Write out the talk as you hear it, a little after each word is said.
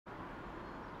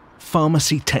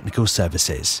Pharmacy Technical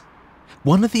Services,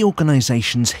 one of the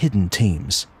organisation's hidden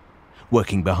teams,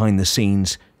 working behind the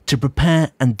scenes to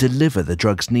prepare and deliver the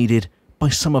drugs needed by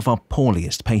some of our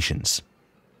poorliest patients.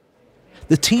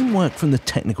 The team work from the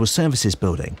Technical Services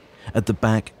building at the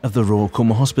back of the Royal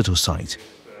Cornwall Hospital site,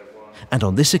 and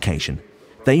on this occasion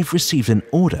they've received an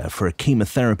order for a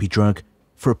chemotherapy drug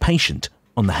for a patient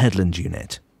on the Headland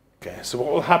unit. Okay, so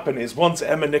what will happen is once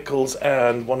Emma Nichols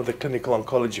and one of the clinical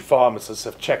oncology pharmacists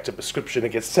have checked a prescription,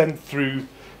 it gets sent through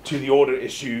to the order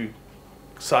issue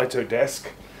cyto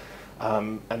desk,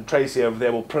 and Tracy over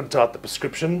there will print out the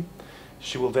prescription.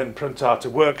 She will then print out a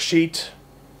worksheet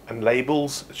and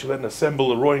labels. She'll then assemble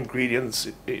the raw ingredients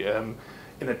in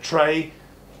a tray,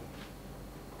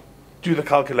 do the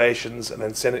calculations, and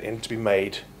then send it in to be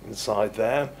made inside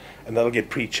there, and that'll get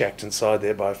pre-checked inside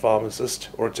there by a pharmacist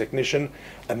or a technician,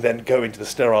 and then go into the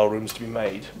sterile rooms to be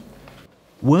made.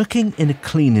 Working in a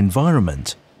clean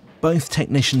environment, both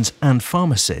technicians and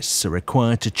pharmacists are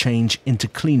required to change into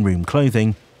clean room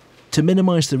clothing to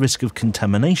minimise the risk of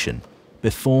contamination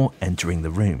before entering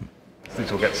the room. These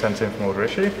will get sent in from order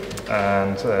issue,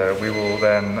 and we will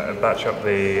then batch up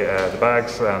the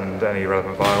bags and any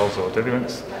relevant vials or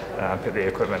diluents and put the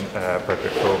equipment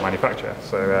appropriate for manufacture.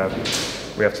 So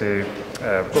we have to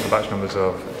record the batch numbers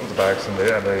of the bags and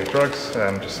the drugs,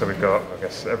 just so we've got, I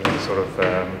guess, everything sort of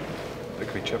that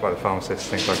can be checked by the pharmacist.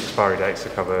 Things like expiry dates are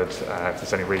covered. If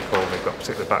there's any recall, we've got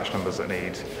particular batch numbers that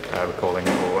need recalling,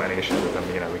 or any issues with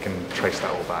them, we can trace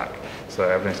that all back. So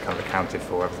everything's kind of accounted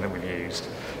for, everything that we've used,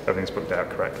 everything's booked out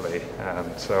correctly.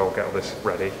 So I'll get all this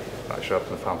ready, batch up,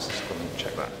 and the pharmacist will come and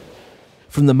check that.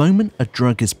 From the moment a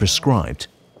drug is prescribed,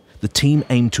 the team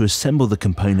aim to assemble the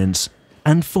components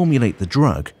and formulate the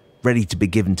drug ready to be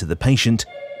given to the patient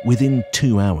within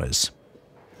 2 hours.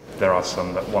 There are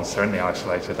some that, once they're in the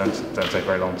isolator, don't take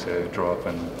very long to draw up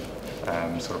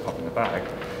and sort of pop in the bag.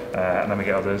 And then we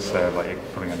get others, like you're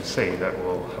probably going to see, that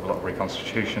will have a lot of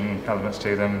reconstitution elements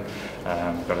to them.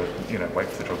 We've got to wait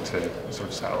for the drug to sort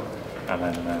of settle, and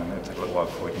then it'll take a little while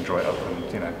before we can draw it up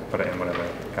and put it in whatever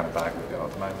kind of bag we've got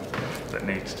at the moment that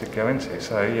needs to go into.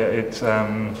 So yeah, it's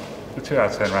the 2 hour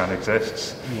turnaround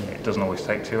exists. It doesn't always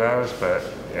take 2 hours, but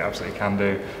it absolutely can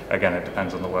do. Again, it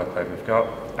depends on the workload we've got.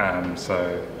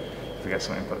 So if we get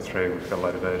something put through, we've got a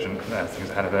load of urgent things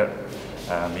ahead of it.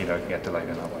 It can get delayed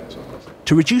in that way as well.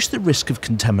 To reduce the risk of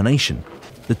contamination,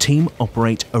 the team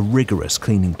operate a rigorous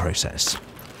cleaning process.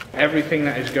 Everything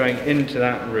that is going into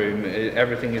that room,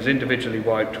 everything is individually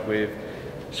wiped with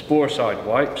spore-side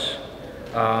wipes,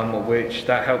 which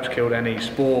that helps kill any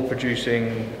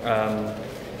spore-producing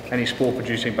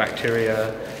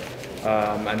bacteria,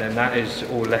 and then that is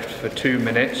all left for 2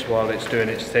 minutes while it's doing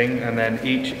its thing, and then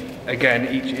each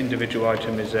individual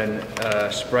item is then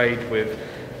sprayed with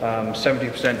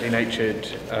 70% denatured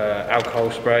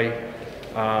alcohol spray,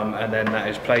 and then that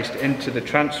is placed into the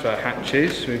transfer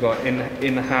hatches. We've got in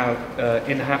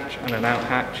hatch and an out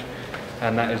hatch,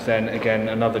 and that is then again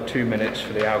another 2 minutes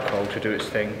for the alcohol to do its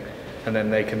thing, and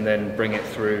then they can then bring it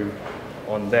through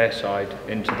on their side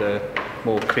into the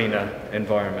more cleaner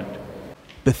environment.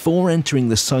 Before entering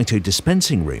the cyto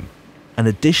dispensing room, an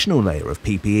additional layer of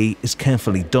PPE is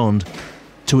carefully donned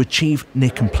to achieve near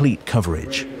complete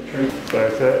coverage. So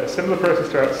it's a similar process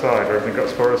to outside, where everything got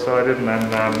sporicided and then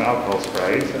alcohol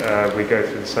sprayed. We go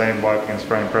through the same wiping and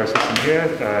spraying process in here,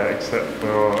 except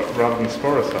for rather than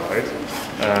sporicide,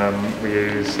 we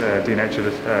use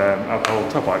denatured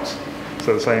alcohol top wipes.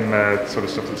 So the same sort of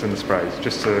stuff that's in the sprays,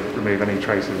 just to remove any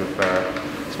traces of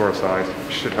sporicide,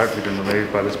 which should hopefully have been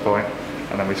removed by this point.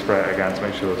 And then we spray it again to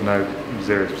make sure there's no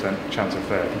 0% chance of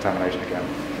contamination again.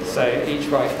 So each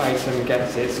wipe item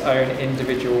gets its own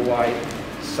individual wipe,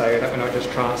 so that we're not just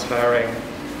transferring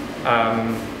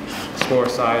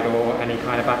sporicide or any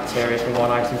kind of bacteria from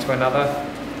one item to another.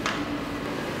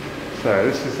 So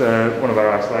this is one of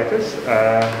our isolators.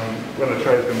 When the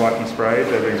tray's been wiped and sprayed,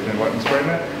 everything's been wiped and sprayed in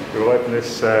it. We will open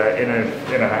this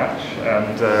inner hatch,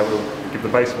 and we'll give the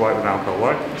base wipe with an alcohol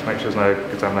wipe to make sure there's no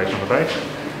contamination on the base.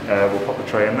 We'll pop the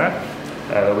tray in there.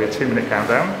 There'll be a 2-minute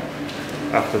countdown.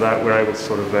 After that, we're able to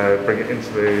sort of bring it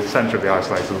into the centre of the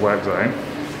isolator, the work zone,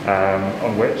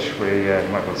 on which we, you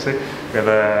might be able to see, we have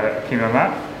a chemo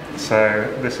mat. So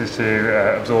this is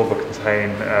to absorb or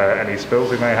contain any spills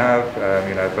we may have.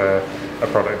 If a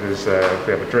product is, if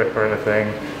we have a drip or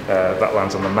anything, that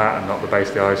lands on the mat and not the base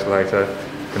of the isolator,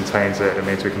 contains it. It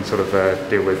means we can sort of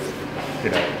deal with,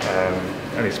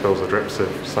 any spills or drips of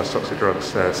toxic drugs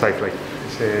safely.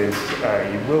 This is,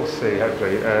 you will see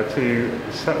hopefully, 2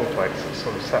 settle plates that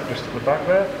sort of sat just at the back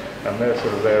there, and they're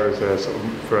sort of there as a sort of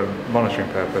for a monitoring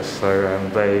purpose. So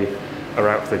they are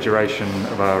out for the duration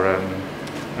of our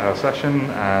hour session,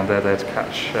 and they're there to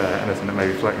catch anything that may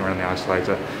be floating around the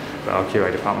isolator that our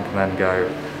QA department can then go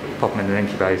pop them in an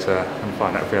incubator and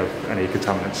find out if we have any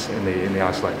contaminants in the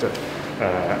isolator.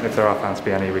 If there are found to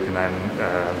be any, we can then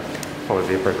follow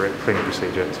the appropriate cleaning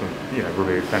procedure to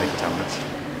remove any contaminants.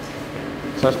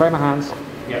 So I spray my hands.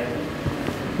 Yeah.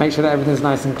 Make sure that everything's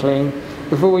nice and clean.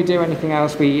 Before we do anything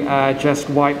else, we just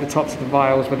wipe the tops of the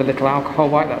vials with a little alcohol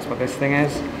wipe. That's what this thing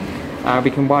is.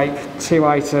 We can wipe 2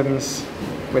 items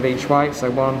with each wipe, so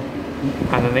one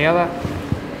and then the other.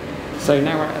 So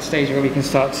now we're at a stage where we can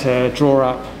start to draw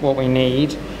up what we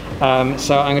need.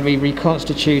 So I'm going to be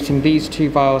reconstituting these 2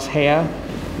 vials here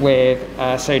with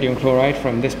sodium chloride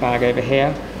from this bag over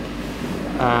here.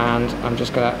 And I'm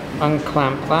just going to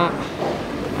unclamp that.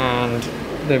 And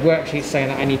the worksheet's saying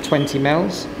that I need 20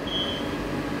 mils.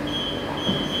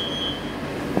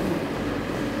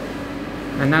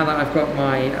 And now that I've got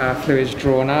my fluids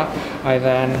drawn up, I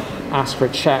then ask for a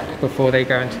check before they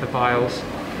go into the vials.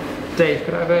 Dave,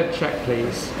 could I have a check,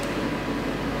 please?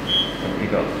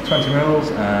 We've got 20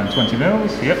 mils and 20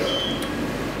 mils. Yep.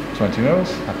 20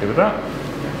 mils. Happy with that.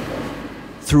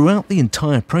 Throughout the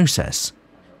entire process,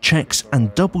 checks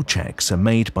and double checks are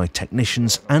made by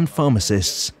technicians and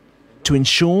pharmacists to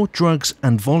ensure drugs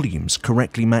and volumes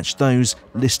correctly match those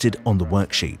listed on the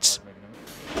worksheets.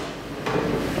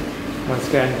 Once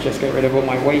again, just get rid of all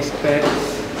my waste bits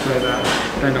so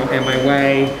that they're not in my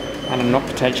way and I'm not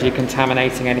potentially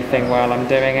contaminating anything while I'm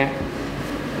doing it.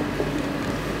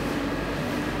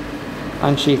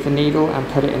 Unsheath the needle and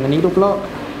put it in the needle block,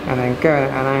 and then go at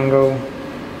an angle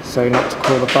so not to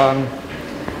pull the bung.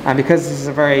 And because this is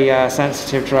a very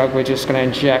sensitive drug, we're just going to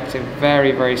inject it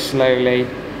very, very slowly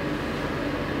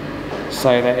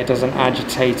so that it doesn't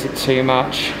agitate it too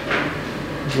much.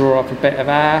 Draw up a bit of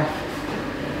air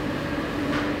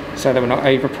so that we're not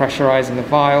over pressurizing the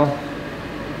vial.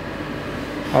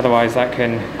 Otherwise that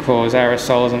can cause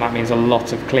aerosols, and that means a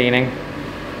lot of cleaning.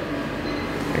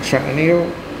 Extract the needle.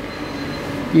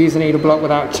 Use the needle block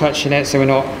without touching it so we're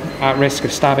not at risk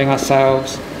of stabbing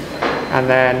ourselves, and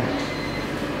then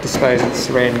dispose of the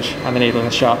syringe and the needle in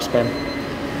the sharp spin.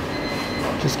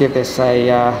 Just give this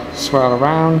a swirl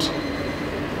around.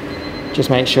 Just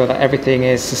make sure that everything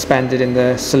is suspended in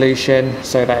the solution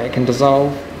so that it can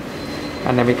dissolve,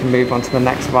 and then we can move on to the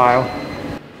next vial.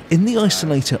 In the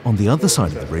isolator on the other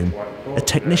side of the room, a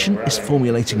technician is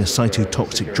formulating a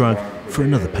cytotoxic drug for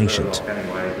another patient.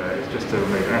 Anyway, but it's just to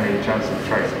remove any chance of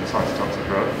tracing the cytotoxic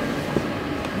drug.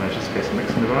 And there's just a case of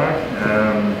mixing the bag.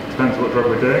 Depends what drug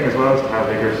we're doing as well as to how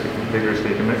vigorously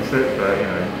you can mix it, but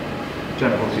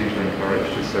gentle's usually encouraged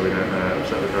just so we don't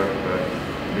upset the drug, but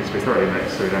it needs to be thoroughly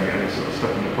mixed so we don't get any sort of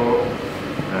stuff in the port.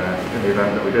 In the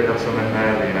event that we did have some in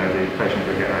there, the patient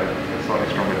would get a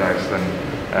slightly stronger dose than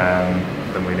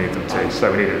we need them to.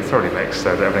 So we need it thoroughly mixed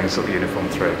so that everything's sort of uniform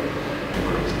through.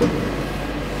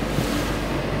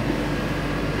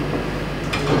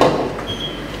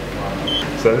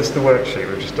 So this is the worksheet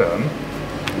we've just done.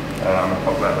 I'm going to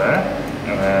pop that there.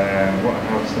 And then what I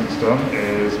have since done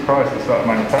is, prior to the start of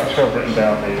manufacture, I've written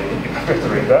down the, you have to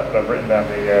read that, but I've written down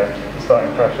the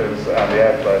starting pressures and the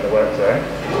airflow in the work zone.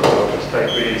 I'll just take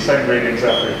the same readings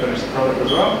after we finish the product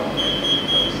as well.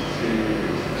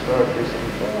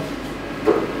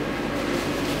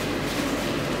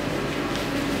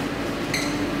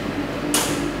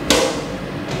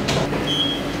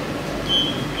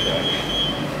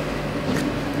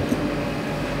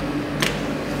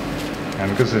 And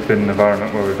because it's been an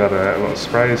environment where we've had a lot of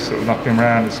sprays sort of knocking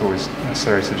around, it's always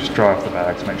necessary to just dry off the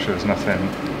bag to make sure there's nothing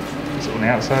sort of on the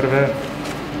outside of it.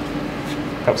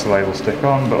 Helps the label stick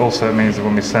on, but also it means that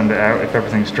when we send it out, if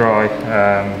everything's dry,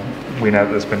 we know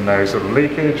that there's been no sort of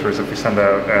leakage, whereas if we send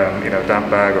out a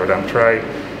damp bag or a damp tray,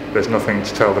 there's nothing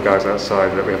to tell the guys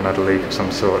outside that we haven't had a leak of some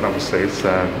sort, and obviously it's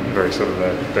very sort of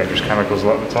dangerous chemicals a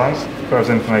lot of the times. As far as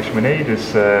the information we need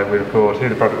is we record who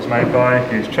the product was made by,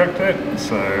 who's checked it,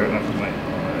 so that was made by...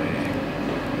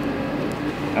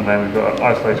 And then we've got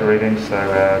isolator readings, so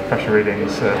pressure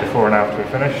readings before and after we're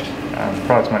finished. And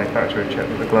prior to manufacture, we check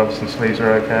that the gloves and sleeves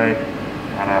are okay,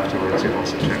 and afterwards we've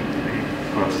also checked that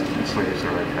the gloves and sleeves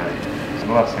are okay. So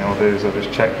the last thing I'll do is I'll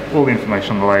just check all the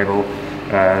information on the label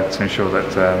to ensure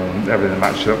that everything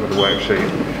matches up with the worksheet,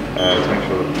 to make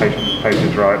sure that the page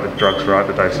is right, the drug's right,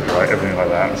 the dose is right, everything like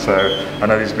that. So I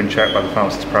know these have been checked by the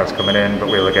pharmacist prior to coming in, but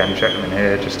we'll again check them in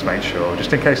here just to make sure,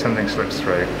 just in case anything slips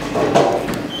through.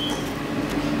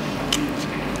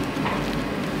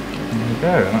 There we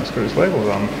go, and that's got its labels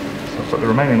on. So I've got the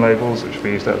remaining labels which will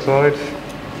be used outside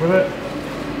with it,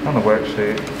 and the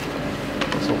worksheet.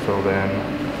 It's all filled in.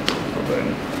 There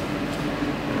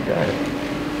we go.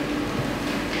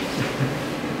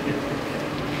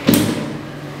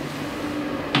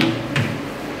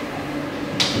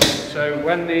 So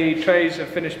when the trays are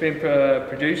finished being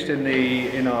produced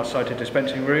in our cyto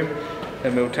dispensing room,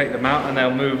 then we'll take them out and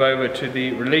they'll move over to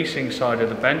the releasing side of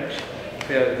the bench.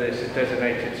 Here there's a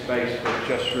designated space for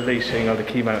just releasing of the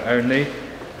chemo only,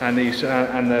 and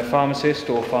the pharmacist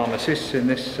or pharmacists in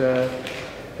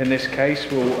this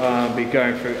case will be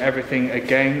going through everything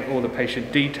again, all the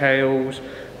patient details,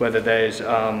 whether there's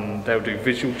they'll do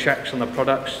visual checks on the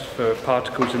products for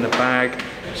particles in the bag,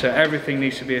 so everything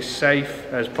needs to be as safe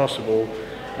as possible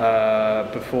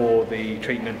before the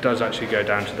treatment does actually go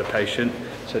down to the patient.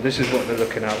 So this is what they're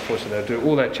looking out for. So they'll do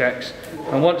all their checks,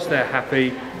 and once they're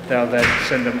happy, they'll then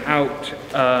send them out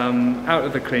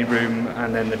of the clean room,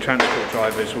 and then the transport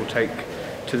drivers will take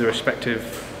to the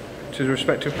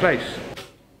respective place.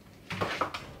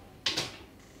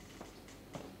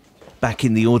 Back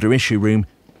in the order issue room,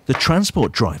 the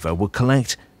transport driver will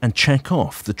collect and check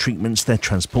off the treatments they're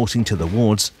transporting to the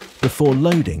wards before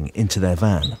loading into their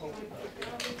van.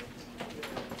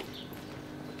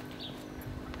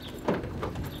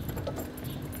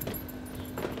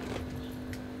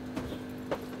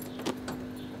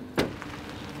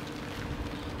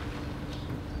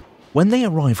 When they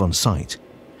arrive on site,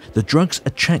 the drugs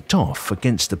are checked off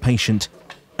against the patient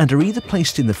and are either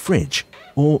placed in the fridge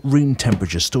or room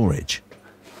temperature storage.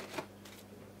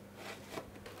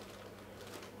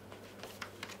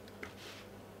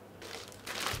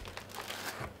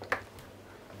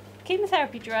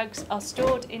 Chemotherapy drugs are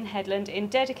stored in Headland in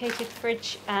dedicated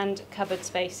fridge and cupboard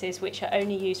spaces which are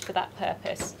only used for that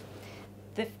purpose.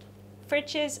 The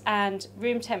fridges and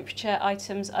room temperature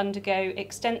items undergo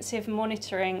extensive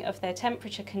monitoring of their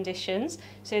temperature conditions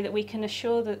so that we can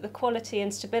assure that the quality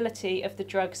and stability of the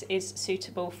drugs is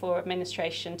suitable for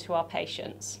administration to our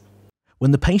patients.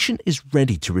 When the patient is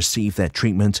ready to receive their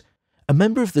treatment, a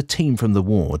member of the team from the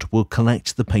ward will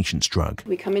collect the patient's drug.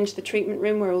 We come into the treatment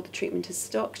room where all the treatment is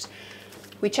stocked.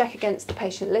 We check against the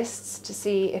patient lists to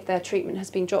see if their treatment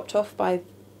has been dropped off by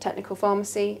technical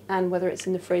pharmacy and whether it's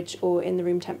in the fridge or in the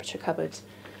room temperature cupboard.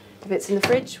 If it's in the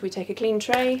fridge, we take a clean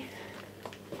tray,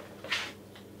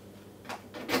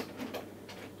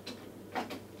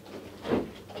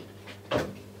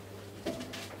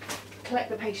 collect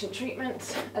the patient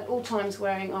treatment, at all times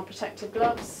wearing our protective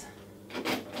gloves.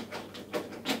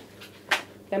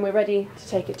 Then we're ready to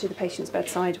take it to the patient's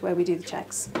bedside where we do the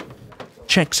checks.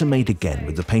 Checks are made again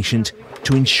with the patient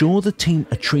to ensure the team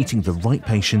are treating the right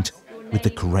patient with the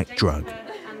correct drug.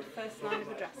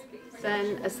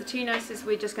 Then, as the two nurses,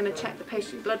 we're just going to check the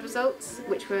patient blood results,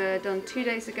 which were done 2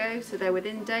 days ago, so they're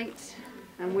within date,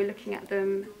 and we're looking at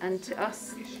them, and to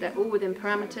us, they're all within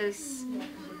parameters.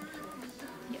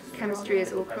 Chemistry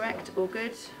is all correct, all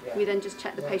good. We then just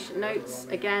check the patient notes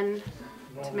again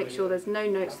to make sure there's no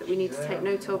notes that we need to take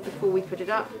note of before we put it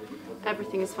up.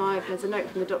 Everything is fine. There's a note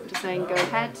from the doctor saying go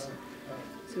ahead.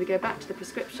 So we go back to the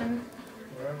prescription.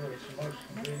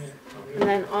 And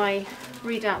then I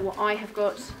read out what I have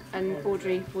got and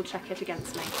Audrey will check it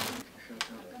against me.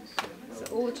 So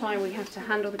all the time we have to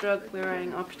handle the drug, we're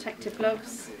wearing our protective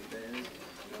gloves.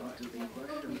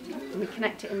 And we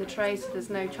connect it in the tray so there's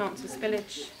no chance of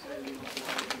spillage.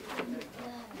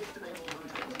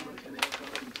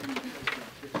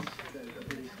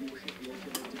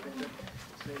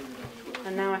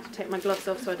 And now I have to take my gloves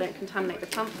off so I don't contaminate the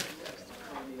pump.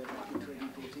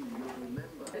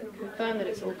 Confirm that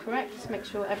it's all correct, make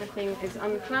sure everything is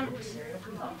unclamped,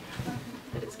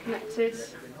 that it's connected.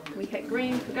 We hit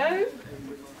green for go.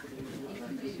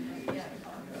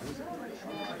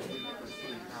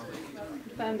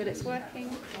 Confirm that it's working,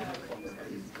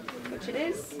 which it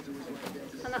is,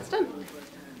 and that's done.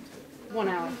 1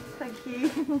 hour. Thank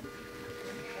you.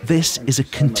 This is a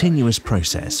continuous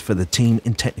process for the team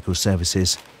in technical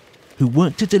services who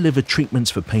work to deliver treatments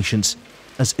for patients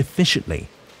as efficiently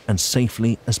and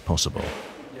safely as possible.